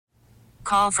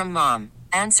call from mom.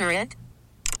 Answer it.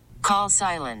 Call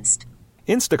silenced.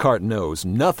 Instacart knows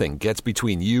nothing gets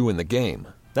between you and the game.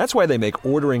 That's why they make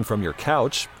ordering from your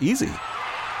couch easy.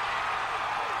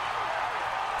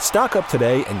 Stock up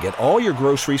today and get all your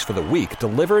groceries for the week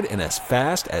delivered in as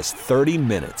fast as 30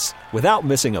 minutes without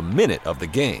missing a minute of the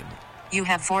game. You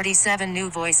have 47 new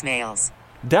voicemails.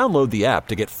 Download the app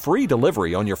to get free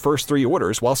delivery on your first 3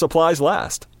 orders while supplies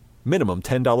last. Minimum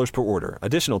 $10 per order.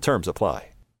 Additional terms apply.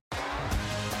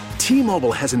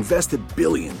 T-Mobile has invested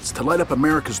billions to light up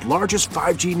America's largest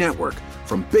 5G network,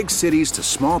 from big cities to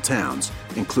small towns,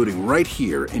 including right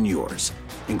here in yours.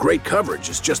 And great coverage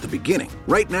is just the beginning.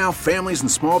 Right now, families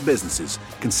and small businesses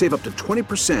can save up to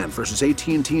 20% versus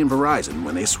AT&T and Verizon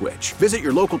when they switch. Visit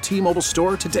your local T-Mobile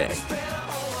store today.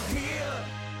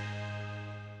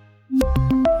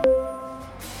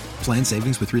 Plan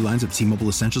savings with 3 lines of T-Mobile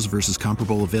Essentials versus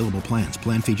comparable available plans.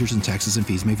 Plan features and taxes and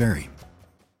fees may vary.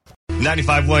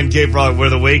 95.1 K-Frog, we're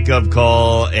the wake-up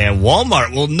call, and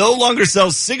Walmart will no longer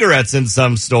sell cigarettes in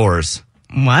some stores.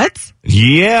 What?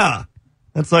 Yeah.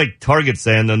 That's like Target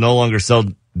saying they'll no longer sell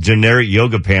generic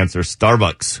yoga pants or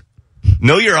Starbucks.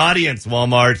 Know your audience,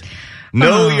 Walmart.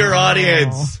 Know your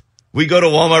audience. We go to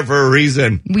Walmart for a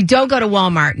reason. We don't go to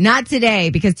Walmart. Not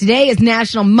today, because today is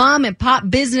National Mom and Pop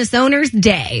Business Owners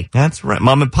Day. That's right.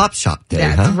 Mom and Pop Shop Day,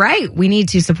 That's right. We need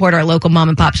to support our local mom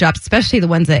and pop shops, especially the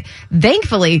ones that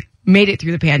thankfully made it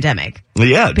through the pandemic.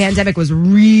 Yeah. The pandemic was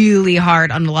really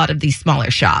hard on a lot of these smaller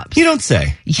shops. You don't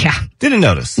say. Yeah. Didn't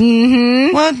notice.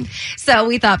 Mm-hmm. What? So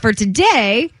we thought for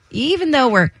today, even though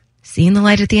we're seeing the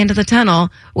light at the end of the tunnel,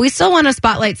 we still want to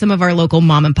spotlight some of our local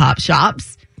mom and pop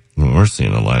shops. Well, we're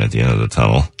seeing a line at the end of the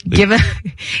tunnel. Give them.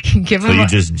 So you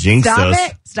just jinxed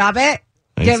us. Stop it.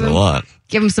 Thanks a lot.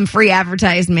 Give them some free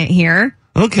advertisement here.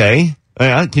 Okay.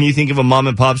 Can you think of a mom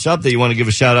and pop shop that you want to give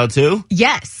a shout out to?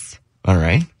 Yes. All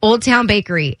right. Old Town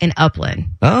Bakery in Upland.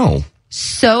 Oh.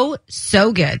 So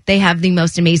good. They have the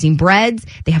most amazing breads.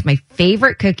 They have my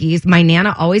favorite cookies. My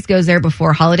Nana always goes there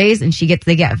before holidays, and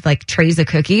they get like trays of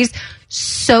cookies.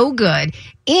 So good.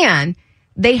 And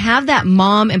they have that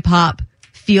mom and pop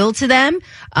feel to them.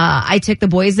 I took the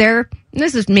boys there.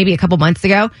 This is maybe a couple months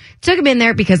ago. Took them in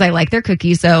there because I like their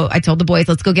cookies. So I told the boys,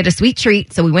 let's go get a sweet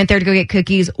treat. So we went there to go get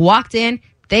cookies, walked in.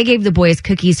 They gave the boys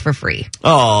cookies for free.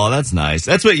 Oh, that's nice.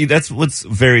 That's what's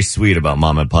very sweet about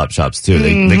mom and pop shops too.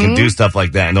 They can do stuff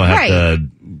like that and don't have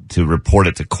to report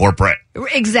it to corporate.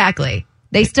 Exactly.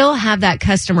 They still have that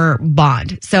customer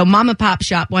bond. So mom and pop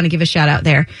shop, want to give a shout out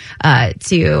there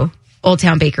to Old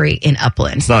Town Bakery in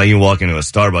Upland. It's not like you walk into a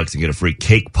Starbucks and get a free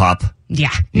cake pop.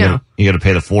 Yeah, You got to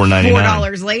pay the $4.99.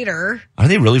 $4 later. Are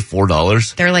they really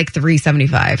 $4? They're like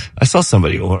 $3.75. I saw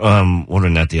somebody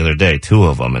ordering that the other day, 2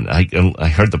 of them, and I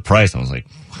heard the price. I was like,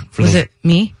 was it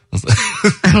me?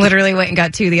 I literally went and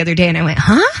got 2 the other day, and I went,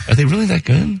 huh? Are they really that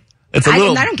good? It's I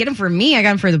don't get them for me. I got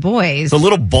them for the boys. It's a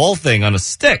little ball thing on a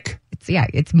stick.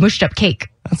 It's mushed up cake.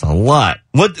 That's a lot.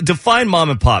 What define mom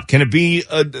and pop? Can it be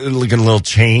like a little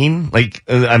chain? Like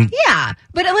yeah,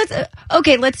 but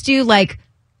let's do like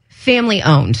family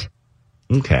owned.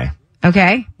 Okay.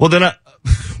 Well, then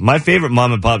my favorite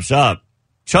mom and pop shop,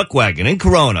 Chuck Wagon in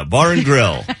Corona Bar and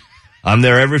Grill. I'm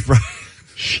there every Friday.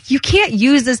 You can't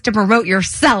use this to promote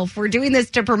yourself. We're doing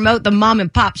this to promote the mom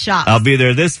and pop shop. I'll be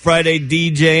there this Friday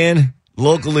DJing,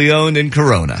 locally owned in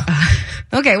Corona.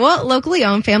 Okay, well, locally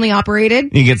owned, family operated. You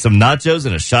can get some nachos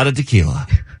and a shot of tequila.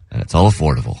 And it's all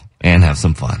affordable. And have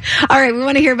some fun. All right, we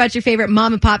want to hear about your favorite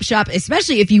mom and pop shop,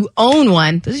 especially if you own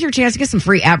one. This is your chance to get some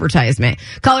free advertisement.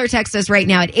 Call or text us right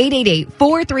now at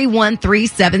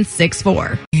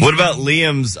 888-431-3764. What about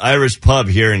Liam's Irish Pub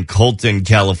here in Colton,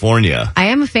 California? I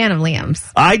am a fan of Liam's.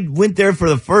 I went there for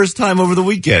the first time over the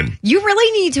weekend. You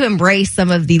really need to embrace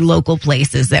some of the local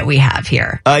places that we have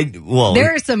here.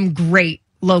 There are some great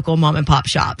local mom and pop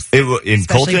shops. In especially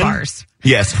Colton? Bars.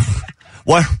 Yes.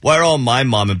 Why are all my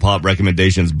mom and pop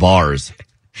recommendations bars?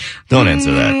 Don't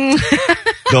answer that.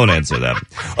 Don't answer that.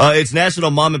 It's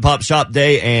National Mom and Pop Shop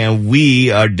Day, and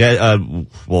we are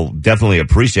definitely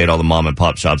appreciate all the mom and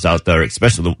pop shops out there,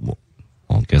 especially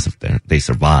I guess if they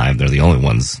survive, they're the only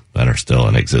ones that are still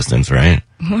in existence, right?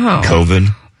 Wow. COVID.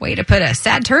 Way to put a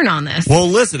sad turn on this. Well,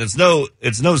 listen, it's no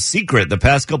secret. The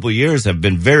past couple of years have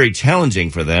been very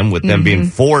challenging for them, with them being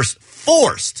forced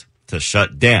to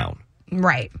shut down.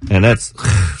 Right. And that's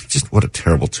just what a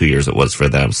terrible 2 years it was for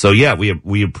them. So, yeah,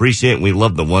 we appreciate and we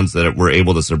love the ones that were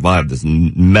able to survive this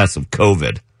mess of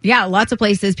COVID. Yeah, lots of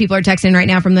places. People are texting right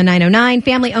now from the 909.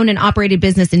 Family-owned and operated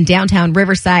business in downtown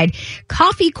Riverside.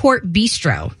 Coffee Court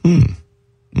Bistro.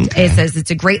 Okay. It says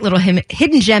it's a great little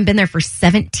hidden gem. Been there for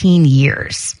 17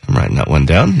 years. I'm writing that one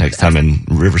down. Next time in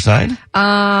Riverside.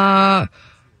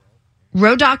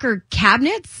 Rodocker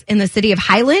Cabinets in the city of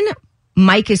Highland.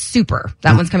 Mike is super.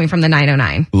 That one's coming from the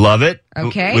 909. Love it.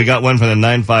 Okay. We got one from the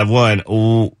 951.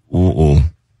 Ooh.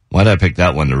 Why did I pick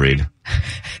that one to read?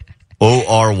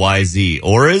 ORYZ.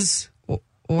 Oriz?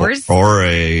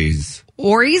 Oriz?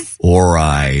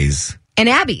 Oriz. And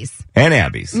Abby's.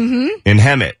 Mm-hmm. In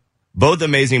Hemet. Both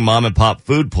amazing mom and pop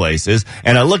food places.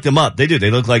 And I looked them up. They do. They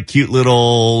look like cute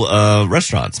little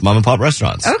restaurants, mom and pop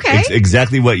restaurants. Okay. It's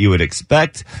exactly what you would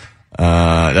expect.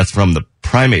 That's from the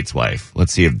primate's wife.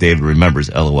 Let's see if David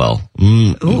remembers LOL.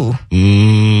 Ooh.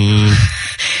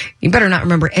 You better not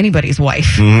remember anybody's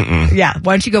wife. Mm-mm. Yeah.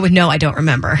 Why don't you go with no, I don't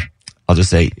remember. I'll just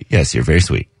say, yes, you're very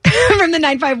sweet. From the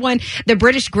 951, the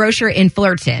British grocer in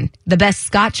Fullerton. The best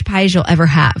Scotch pies you'll ever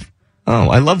have. Oh,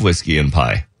 I love whiskey and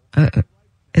pie.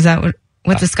 Is that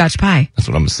what's a Scotch pie? That's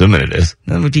what I'm assuming it is.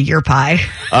 That would be your pie.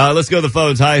 Let's go to the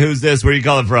phones. Hi, who's this? Where are you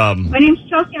calling from? My name's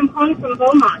Chelsea. I'm calling from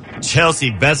Beaumont.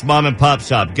 Chelsea, best mom and pop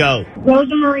shop. Go.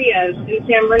 Rosa Maria's in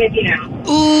San Bernardino.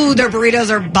 Ooh, their burritos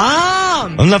are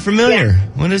bomb. I'm not familiar. Yeah.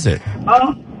 What is it?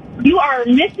 Oh, you are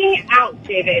missing out,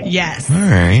 David. Yes. All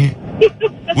right.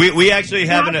 we actually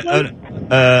have an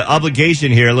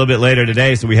obligation here a little bit later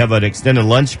today, so we have an extended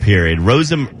lunch period.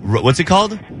 What's it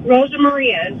called? Rosa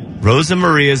Maria's. Rosa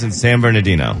Maria's in San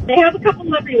Bernardino. They have a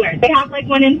couple everywhere. They have like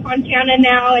one in Fontana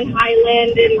now, in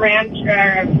Highland, in Redlands.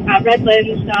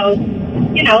 So,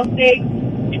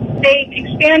 they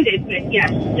expanded, but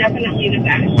yes, definitely the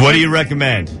best. What do you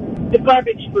recommend? The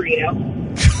garbage burrito.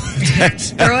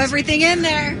 Throw everything in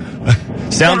there.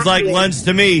 Sounds like lunch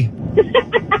to me.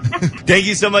 Thank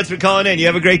you so much for calling in. You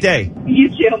have a great day. You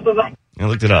too. Bye-bye. I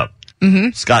looked it up.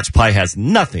 Mm-hmm. Scotch pie has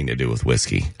nothing to do with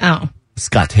whiskey. Oh.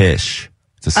 Scottish.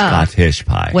 It's a Scottish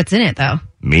pie. What's in it, though?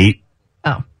 Meat.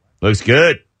 Oh. Looks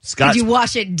good. Scotch. Could you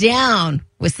wash it down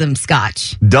with some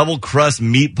scotch? Double crust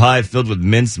meat pie filled with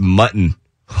minced mutton.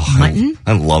 Oh, Mutton?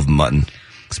 I love mutton,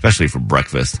 especially for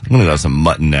breakfast. I'm going to go have some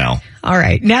mutton now. All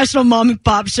right. National Mom and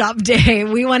Pop Shop Day.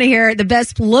 We want to hear the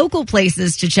best local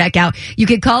places to check out. You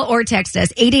can call or text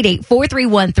us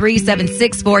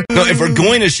 888-431-3764. No, if we're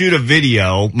going to shoot a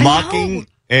video mocking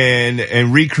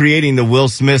and recreating the Will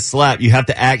Smith slap, you have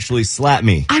to actually slap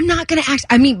me. I'm not going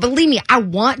to believe me, I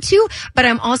want to, but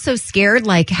I'm also scared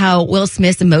like how Will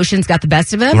Smith's emotions got the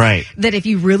best of him. Right. That if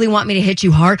you really want me to hit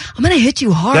you hard, I'm going to hit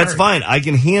you hard. That's fine. I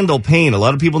can handle pain. A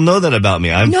lot of people know that about me.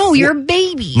 You're a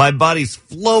baby. My body's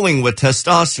flowing with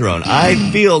testosterone.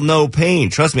 I feel no pain.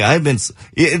 Trust me. I'm sure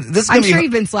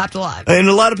you've been slapped a lot. And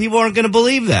a lot of people aren't going to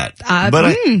believe that.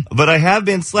 But I have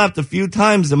been slapped a few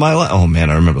times in my life. Oh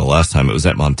man, I remember the last time it was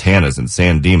at Montana's in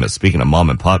San Dimas. Speaking of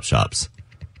mom and pop shops.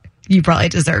 You probably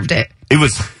deserved it. I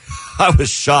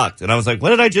was shocked. And I was like, what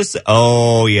did I just say?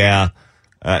 Oh, yeah.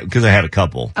 Because I had a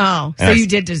couple. Oh, so you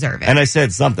did deserve it. And I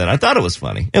said something. I thought it was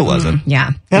funny. It wasn't.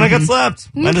 Yeah. And I got slapped.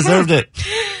 I deserved it.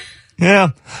 Yeah.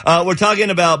 We're talking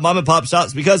about mom and pop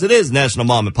shops because it is National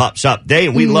Mom and Pop Shop Day,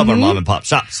 and we love our mom and pop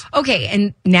shops. Okay,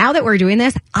 and now that we're doing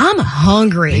this, I'm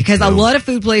hungry because a lot of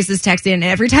food places text in, and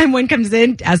every time one comes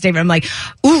in, ask David, I'm like,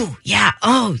 ooh, yeah,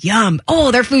 oh, yum.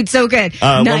 Oh, their food's so good.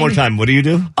 One more time. What do you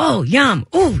do? Oh, yum.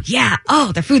 Ooh, yeah.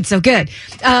 Oh, their food's so good.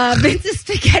 Vince's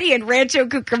Spaghetti in Rancho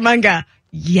Cucamonga.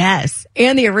 Yes.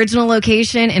 And the original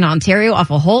location in Ontario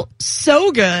off of Holt.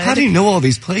 So good. How do you know all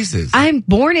these places? I'm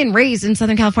born and raised in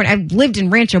Southern California. I've lived in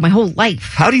Rancho my whole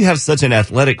life. How do you have such an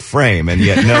athletic frame and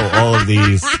yet know all of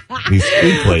these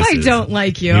food places? I don't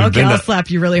like you. Okay, I'll slap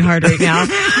you really hard right now.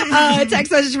 Text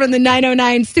message from the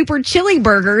 909 Super Chili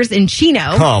Burgers in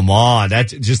Chino. Come on.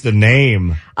 That's just the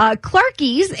name.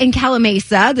 Clarky's in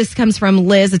Calamasa. This comes from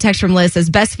Liz. A text from Liz says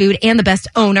best food and the best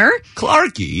owner.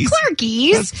 Clarky's?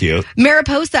 That's cute.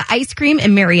 Mariposa Ice Cream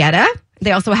in Marietta.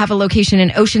 They also have a location in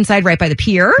Oceanside right by the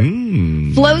pier.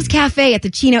 Flo's Cafe at the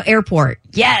Chino Airport.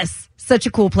 Yes. Such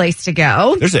a cool place to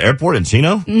go. There's an airport in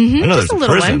Chino? Mm-hmm, I know just there's a a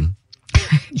little prison. one.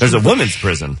 There's a women's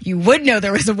prison. You would know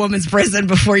there was a women's prison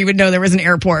before you would know there was an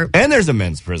airport. And there's a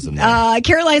men's prison there.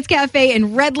 Caroline's Cafe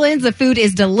in Redlands. The food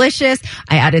is delicious.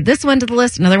 I added this one to the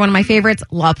list. Another one of my favorites,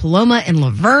 La Paloma in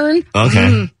Laverne.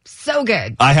 Okay. So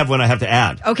good. I have one I have to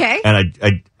add. Okay.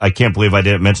 And I can't believe I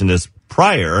didn't mention this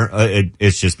prior.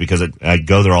 It's just because I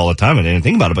go there all the time and I didn't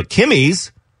think about it. But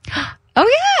Kimmy's. Oh,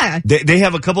 yeah. They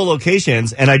have a couple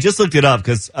locations, and I just looked it up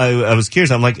because I was curious.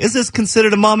 I'm like, is this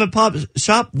considered a mom and pop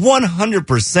shop?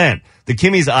 100%. The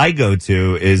Kimmy's I go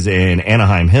to is in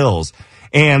Anaheim Hills.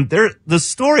 And the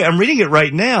story, I'm reading it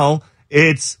right now,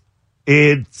 it's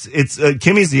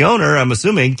Kimmy's the owner, I'm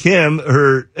assuming. Kim,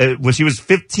 when she was a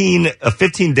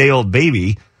 15-day-old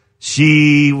baby,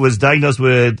 She was diagnosed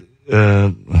with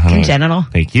congenital.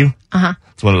 Thank you.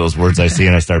 It's one of those words I see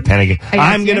and I start panicking.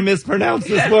 I'm going to mispronounce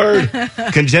this word.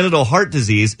 Congenital heart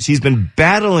disease. She's been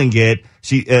battling it.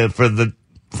 She for the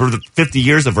 50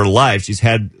 years of her life. She's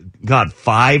had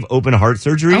 5 open heart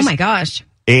surgeries. Oh my gosh.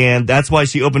 And that's why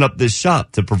she opened up this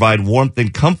shop, to provide warmth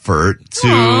and comfort to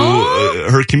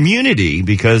her community,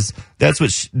 because that's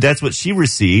what she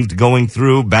received going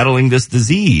through battling this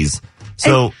disease.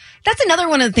 So. And that's another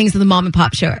one of the things of the mom and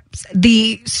pop shops.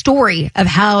 The story of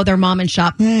how their mom and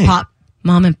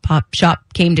pop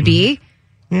shop came to be.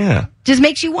 Yeah. Just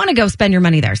makes you want to go spend your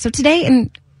money there. So today and,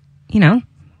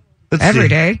 every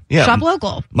day, shop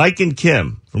local. Mike and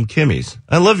Kim from Kimmy's.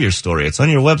 I love your story. It's on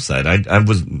your website. I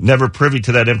was never privy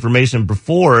to that information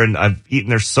before, and I've eaten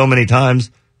there so many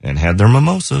times and had their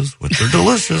mimosas, which are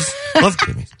delicious. Love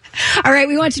Kimmy's. All right,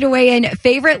 we want you to weigh in.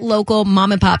 Favorite local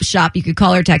mom and pop shop. You could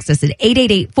call or text us at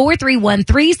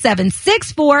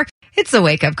 888-431-3764. It's a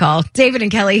wake-up call. David and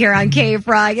Kelli here on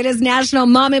K-Frog. It is National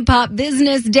Mom and Pop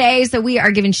Business Day, so we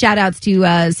are giving shout-outs to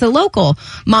local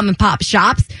mom and pop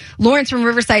shops. Lawrence from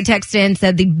Riverside texted in,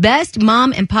 said, the best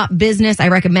mom and pop business I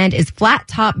recommend is Flat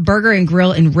Top Burger and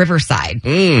Grill in Riverside.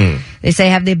 They say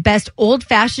have the best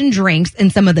old-fashioned drinks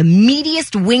and some of the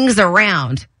meatiest wings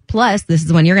around. Plus, this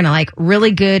is when you're going to like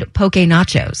really good poke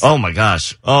nachos. Oh, my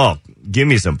gosh. Oh, give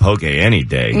me some poke any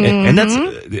day. And that's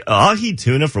ahi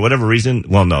tuna for whatever reason.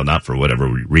 Well, no, not for whatever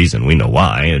reason. We know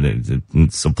why. And it's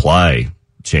supply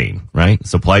chain, right?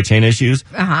 Supply chain issues.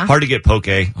 Hard to get poke,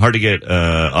 hard to get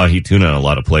ahi tuna in a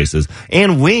lot of places.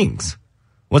 And wings.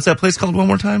 What's that place called one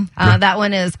more time? That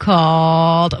one is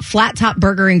called Flat Top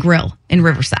Burger and Grill in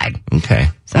Riverside. Okay.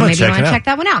 So maybe you want to check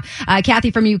that one out.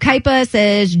 Kathy from Ukaipa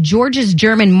says George's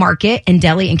German Market and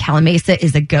Deli in Calamasa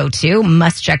is a go-to.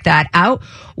 Must check that out.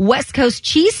 West Coast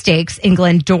Cheesesteaks in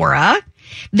Glendora.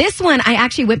 This one I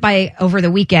actually went by over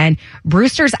the weekend.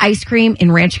 Brewster's Ice Cream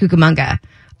in Rancho Cucamonga.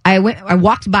 I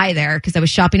walked by there because I was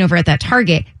shopping over at that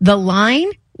Target. The line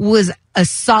was a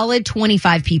solid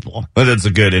 25 people. Well, that's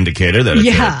a good indicator that it's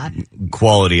a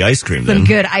quality ice cream. Some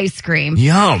good ice cream.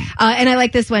 Yum. And I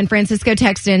like this one. Francisco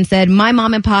texted and said, my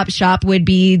mom and pop shop would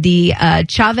be the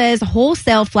Chavez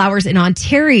Wholesale Flowers in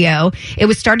Ontario. It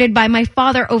was started by my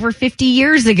father over 50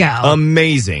 years ago.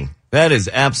 Amazing. That is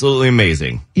absolutely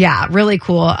amazing. Yeah, really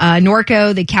cool.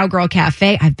 Norco, the Cowgirl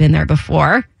Cafe. I've been there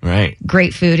before. Right.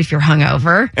 Great food if you're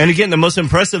hungover. And again, the most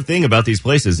impressive thing about these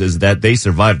places is that they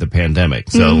survived the pandemic.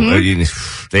 So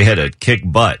they had to kick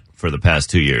butt for the past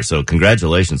 2 years. So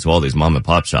congratulations to all these mom and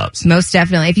pop shops. Most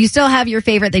definitely. If you still have your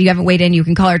favorite that you haven't weighed in, you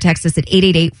can call or text us at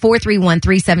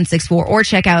 888-431-3764 or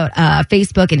check out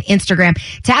Facebook and Instagram.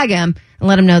 Tag them and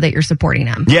let them know that you're supporting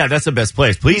them. Yeah, that's the best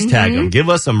place. Please tag them. Give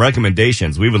us some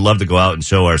recommendations. We would love to go out and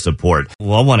show our support.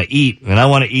 Well, I want to eat, and I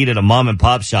want to eat at a mom and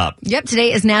pop shop. Yep,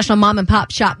 today is National Mom and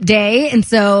Pop Shop Day, and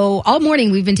so all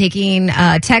morning we've been taking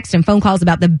text and phone calls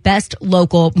about the best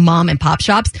local mom and pop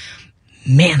shops.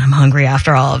 Man, I'm hungry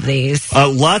after all of these.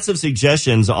 Lots of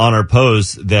suggestions on our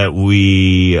posts that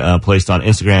we placed on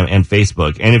Instagram and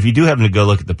Facebook. And if you do happen to go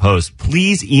look at the post,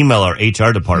 please email our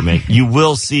HR department. You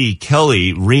will see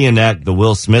Kelli reenact the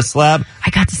Will Smith slap. I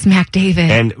got to smack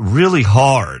David. And really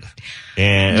hard.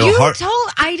 And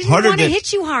I didn't want to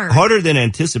hit you hard. Harder than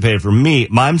anticipated for me.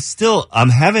 I'm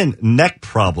having neck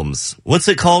problems. What's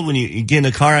it called when you get in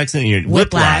a car accident and you're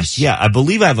whiplash? Yeah, I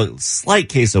believe I have a slight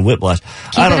case of whiplash.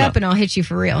 Keep it up and I'll hit you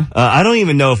for real. I don't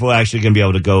even know if we're actually going to be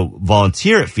able to go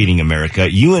volunteer at Feeding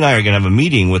America. You and I are going to have a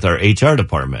meeting with our HR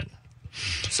department.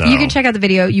 So. You can check out the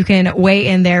video. You can weigh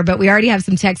in there, but we already have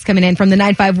some texts coming in from the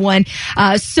 951.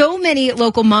 So many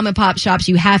local mom and pop shops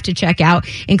you have to check out,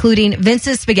 including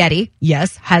Vince's Spaghetti.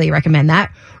 Yes, highly recommend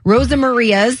that. Rosa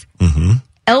Maria's.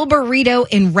 El Burrito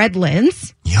in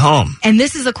Redlands. Yum. And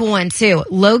this is a cool one, too.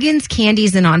 Logan's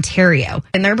Candies in Ontario.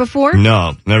 Been there before?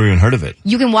 No, never even heard of it.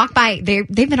 You can walk by. They've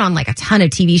been on like a ton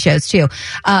of TV shows, too.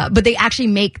 But they actually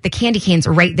make the candy canes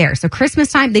right there. So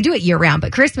Christmas time, they do it year round,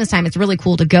 but Christmas time, it's really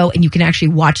cool to go and you can actually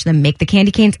watch them make the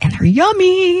candy canes and they're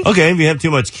yummy. Okay, if you have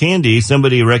too much candy,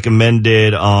 somebody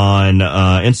recommended on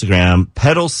Instagram,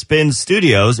 Pedal Spin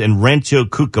Studios in Rancho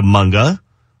Cucamonga.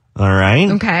 All right.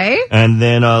 Okay. And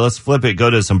then let's flip it. Go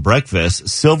to some breakfast.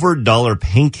 Silver Dollar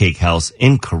Pancake House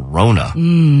in Corona.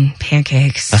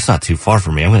 Pancakes. That's not too far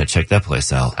from me. I'm going to check that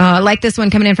place out. I like this one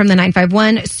coming in from the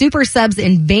 951. Super Subs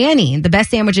in Banning. The best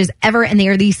sandwiches ever, and they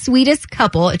are the sweetest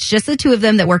couple. It's just the two of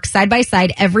them that work side by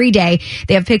side every day.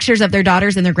 They have pictures of their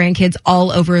daughters and their grandkids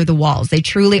all over the walls. They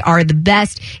truly are the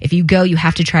best. If you go, you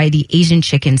have to try the Asian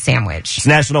chicken sandwich. It's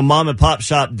National Mom and Pop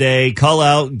Shop Day. Call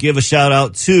out, give a shout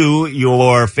out to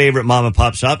your favorite favorite mom and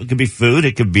pop shop. It could be food.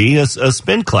 It could be a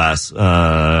spin class,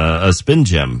 a spin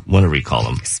gym. What do we call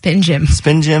them? Spin gym.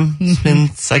 Spin gym? Spin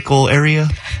cycle area?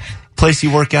 Place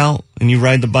you work out and you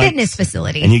ride the bike. Fitness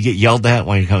facility. And you get yelled at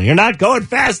when you're coming. You're not going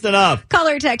fast enough. Call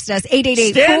or text us,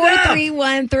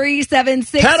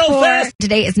 888-431-3764. Pedal fast.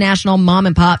 Today is National Mom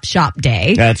and Pop Shop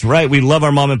Day. That's right. We love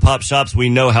our mom and pop shops. We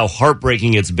know how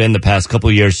heartbreaking it's been the past couple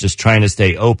of years just trying to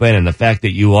stay open. And the fact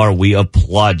that you are, we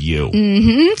applaud you.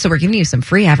 Mm-hmm. So we're giving you some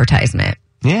free advertisement.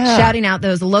 Yeah. Shouting out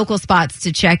those local spots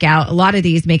to check out. A lot of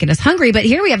these making us hungry, but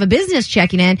here we have a business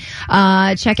checking in.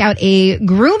 Check out a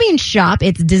grooming shop.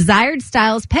 It's Desired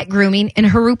Styles Pet Grooming in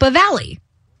Harupa Valley.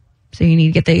 So you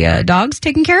need to get the dogs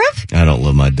taken care of? I don't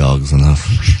love my dogs enough.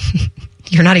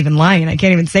 You're not even lying. I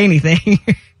can't even say anything.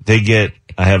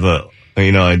 I have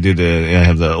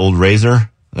the old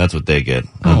razor. That's what they get.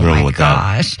 Oh my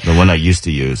gosh. The one I used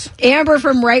to use. Amber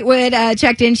from Wrightwood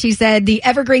checked in. She said the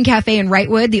Evergreen Cafe in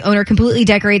Wrightwood, the owner completely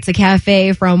decorates the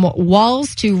cafe from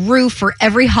walls to roof for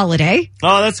every holiday.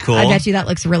 Oh, that's cool. I bet you that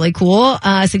looks really cool.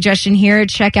 Suggestion here,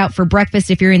 check out for breakfast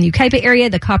if you're in the Ukaipa area,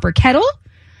 the Copper Kettle.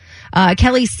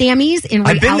 Kelly Sammy's in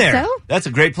Rialto. I've been there. That's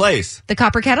a great place. The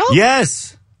Copper Kettle?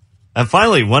 Yes. And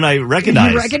finally, one I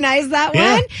recognize. You recognize that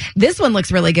Yeah. one? This one looks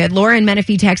really good. Lauren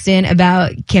Menifee texted in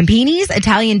about Campini's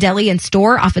Italian Deli and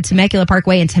Store off of Temecula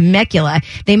Parkway in Temecula.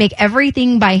 They make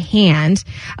everything by hand.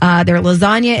 Their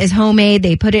lasagna is homemade.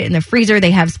 They put it in the freezer.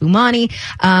 They have spumani.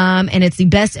 And it's the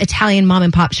best Italian mom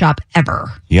and pop shop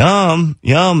ever. Yum,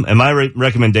 yum. And my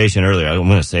recommendation earlier, I'm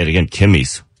going to say it again,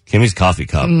 Kimmy's Coffee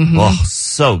Cup. Mm-hmm. Oh,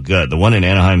 so good. The one in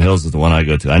Anaheim Hills is the one I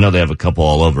go to. I know they have a couple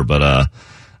all over, but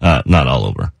not all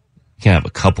over. You can't have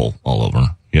a couple all over.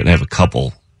 You can have a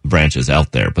couple branches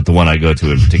out there, but the one I go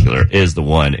to in particular is the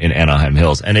one in Anaheim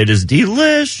Hills, and it is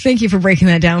delish. Thank you for breaking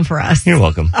that down for us. You're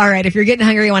welcome. All right. If you're getting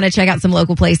hungry, you want to check out some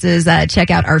local places,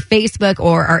 check out our Facebook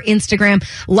or our Instagram.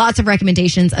 Lots of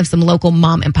recommendations of some local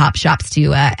mom and pop shops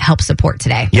to help support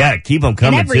today. Yeah, keep them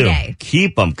coming, every too. day.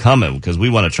 Keep them coming, because we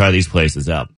want to try these places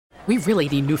out. We really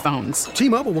need new phones.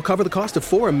 T-Mobile will cover the cost of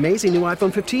 4 amazing new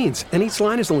iPhone 15s, and each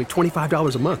line is only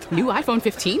 $25 a month. New iPhone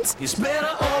 15s? It's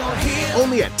better over here.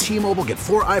 Only at T-Mobile, get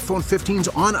 4 iPhone 15s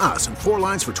on us and 4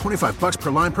 lines for $25 per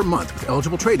line per month with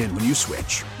eligible trade-in when you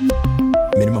switch.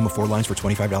 Minimum of 4 lines for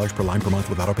 $25 per line per month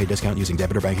with autopay discount using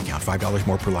debit or bank account. $5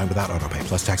 more per line without autopay,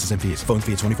 plus taxes and fees. Phone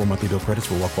fee at 24 monthly bill credits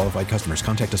for well-qualified customers.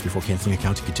 Contact us before canceling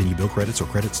account to continue bill credits or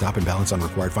credit stop and balance on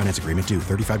required finance agreement due.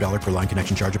 $35 per line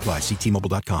connection charge applies. See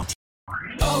T-Mobile.com.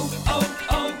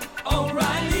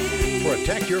 O'Reilly.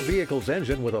 Protect your vehicle's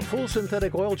engine with a full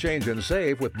synthetic oil change and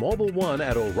save with Mobile One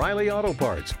at O'Reilly Auto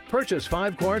Parts. Purchase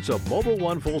 5 quarts of Mobile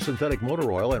One full synthetic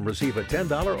motor oil and receive a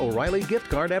 $10 O'Reilly gift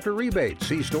card after rebate.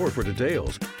 See store for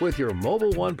details. With your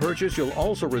Mobile One purchase, you'll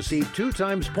also receive 2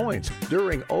 times points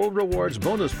during O Rewards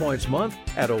Bonus Points Month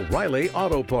at O'Reilly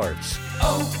Auto Parts.